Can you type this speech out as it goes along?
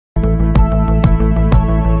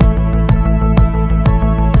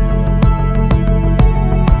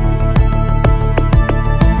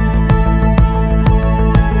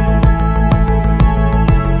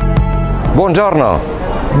Buongiorno.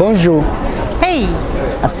 Bonjour. Hey.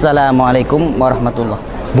 Assalamualaikum warahmatullah.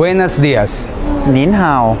 Buenos dias. Nin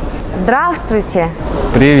hao. Здравствуйте.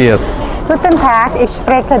 Привет. Guten Tag, ich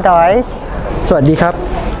spreche Deutsch. สวัสดีครับ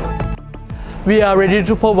We are ready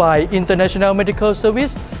to provide international medical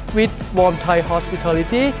service with warm Thai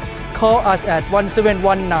hospitality. Call us at 1719.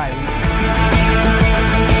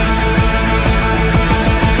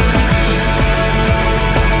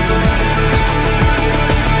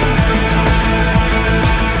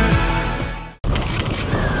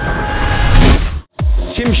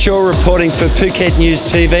 Tim Shaw reporting for Phuket News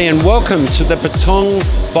TV, and welcome to the Patong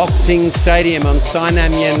Boxing Stadium on Sai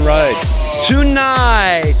Nam Yen Road.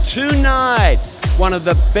 Tonight, one of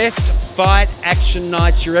the best fight action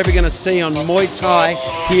nights you're ever going to see on Muay Thai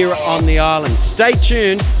here on the island. Stay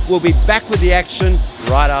tuned, we'll be back with the action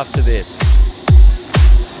right after this.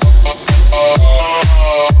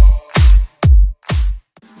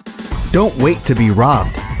 Don't wait to be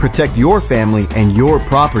robbed. Protect your family and your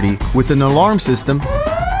property with an alarm system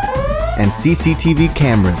and CCTV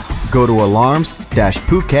cameras. Go to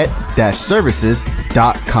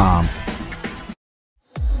alarms-phuket-services.com.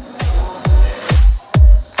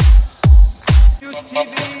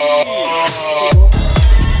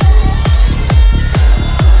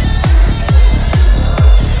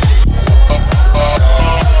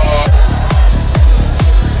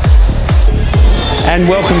 And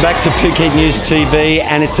welcome back to Phuket News TV,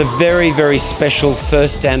 and it's a very, very special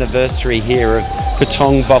first anniversary here of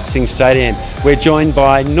Patong Boxing Stadium. We're joined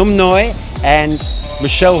by Numnoi and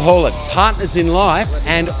Michelle Hawlett, partners in life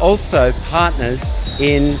and also partners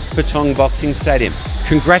in Patong Boxing Stadium.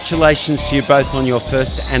 Congratulations to you both on your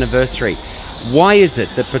first anniversary. Why is it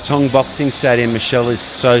that Patong Boxing Stadium, Michelle, is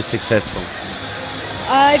so successful?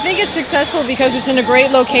 I think it's successful because it's in a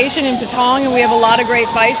great location in Patong, and we have a lot of great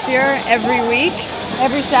fights here every week.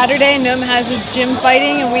 Every Saturday, Num has his gym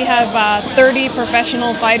fighting, and we have 30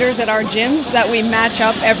 professional fighters at our gyms that we match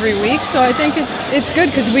up every week. So I think it's good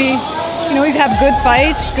because we have good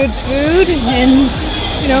fights, good food, and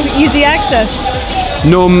easy access.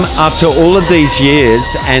 Num, after all of these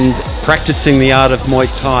years and practicing the art of Muay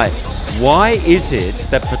Thai, why is it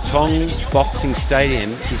that Patong Boxing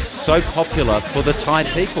Stadium is so popular for the Thai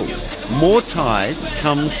people? More Thais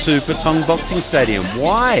come to Patong Boxing Stadium.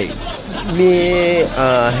 Why? We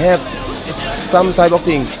have some Thai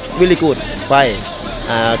boxing really good fight.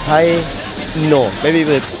 Thai no, maybe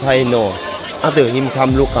with Thai no. After him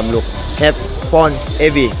come look. Have fun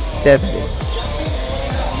every Saturday.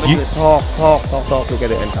 You talk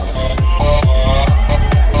together and come.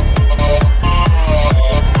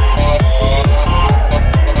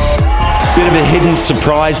 Bit of a hidden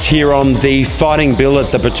surprise here on the fighting bill at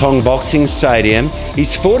the Patong Boxing Stadium.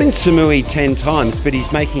 He's fought in Samui 10 times, but he's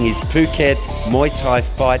making his Phuket Muay Thai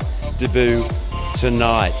fight debut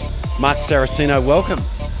tonight. Mark Saraceno, welcome.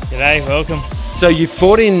 G'day, welcome. So you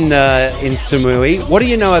fought in Samui. What do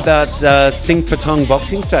you know about Singpatong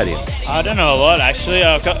Boxing Stadium? I don't know a lot actually.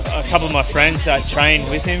 I've got a couple of my friends that trained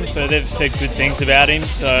with him, so they've said good things about him.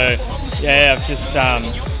 So yeah, I've just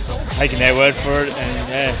taken their word for it, and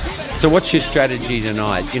yeah. So what's your strategy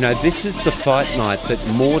tonight? This is the fight night that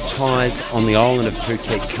more Thais on the island of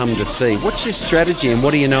Phuket come to see. What's your strategy, and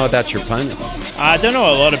what do you know about your opponent? I don't know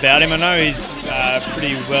a lot about him. I know he's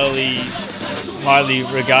pretty highly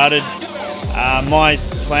regarded. My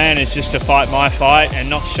plan is just to fight my fight and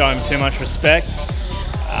not show him too much respect.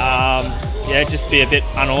 Just be a bit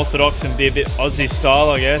unorthodox and be a bit Aussie style,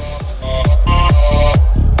 I guess.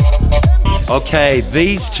 Okay,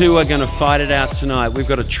 these two are going to fight it out tonight. We've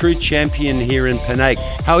got a true champion here in Penang.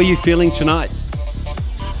 How are you feeling tonight?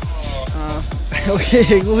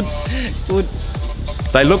 Okay, good.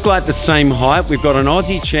 They look like the same height. We've got an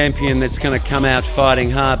Aussie champion that's going to come out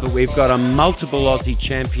fighting hard, but we've got a multiple Aussie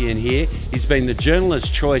champion here. He's been the journalist's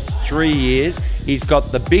choice 3 years. He's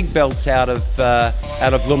got the big belts out of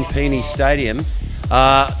Lumpini Stadium.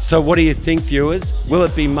 So what do you think, viewers? Will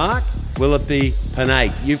it be Mark? Will it be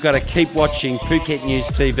Panay? You've got to keep watching Phuket News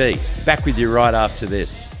TV. Back with you right after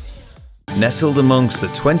this. Nestled amongst the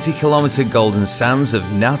 20-kilometre golden sands of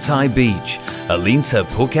Natai Beach, Alinta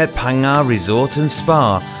Phuket Phangar Resort and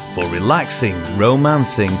Spa for relaxing,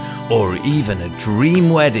 romancing, or even a dream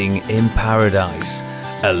wedding in paradise.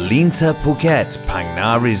 Alinta Phuket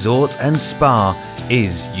Phangar Resort and Spa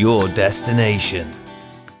is your destination.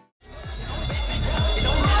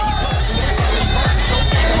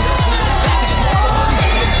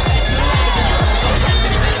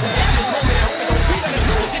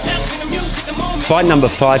 Fight number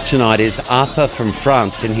 5 tonight is Arthur from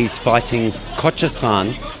France, and he's fighting Kocha-san,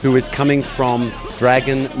 who is coming from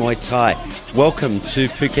Dragon Muay Thai. welcome to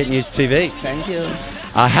Phuket News TV. Thank you.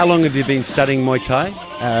 How long have you been studying Muay Thai?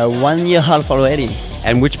 1 year half already.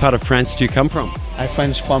 And which part of France do you come from?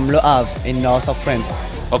 I'm from Le Havre in north of France.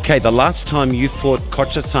 Okay, the last time you fought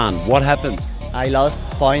Kocha-san, what happened? I lost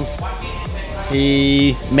points.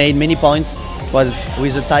 He made many points. It was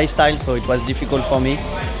with the Thai style, so it was difficult for me.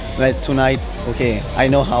 But tonight, okay, I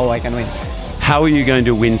know how I can win. How are you going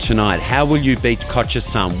to win tonight? How will you beat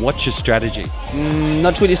Kocha-san? What's your strategy?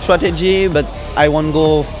 Not really strategy, but I won't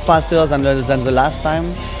go faster than the last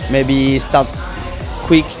time. Maybe start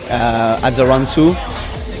quick at the round 2,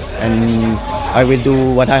 and I will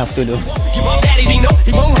do what I have to do.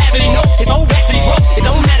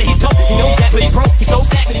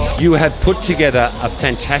 You have put together a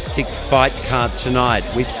fantastic fight card tonight.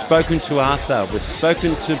 We've spoken to Arthur, we've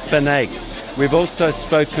spoken to Panay, we've also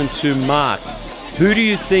spoken to Mark. Who do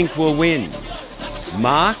you think will win?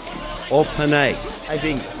 Mark or Panay? I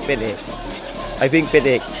think Pedek. I think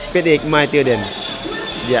Pedek might do them.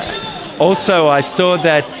 Yeah. Also, I saw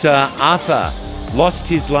that Arthur lost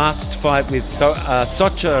his last fight with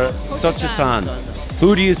Socha-san.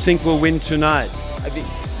 Who do you think will win tonight? I think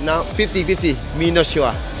now 50-50. Me not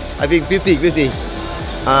sure. I think 50-50.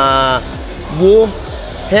 Wu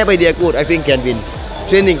have idea good. I think can win.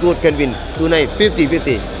 Training good can win. Tonight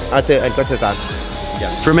 50-50. Arthur and Kocha-san.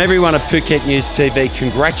 From everyone at Phuket News TV,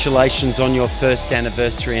 congratulations on your first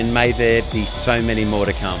anniversary, and may there be so many more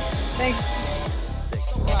to come. Thanks.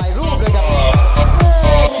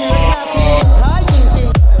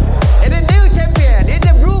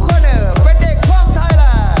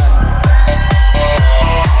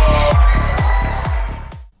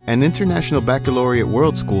 An international baccalaureate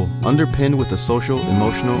world school underpinned with a social,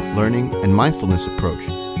 emotional, learning, and mindfulness approach.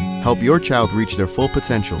 Help your child reach their full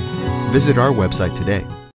potential. Visit our website today.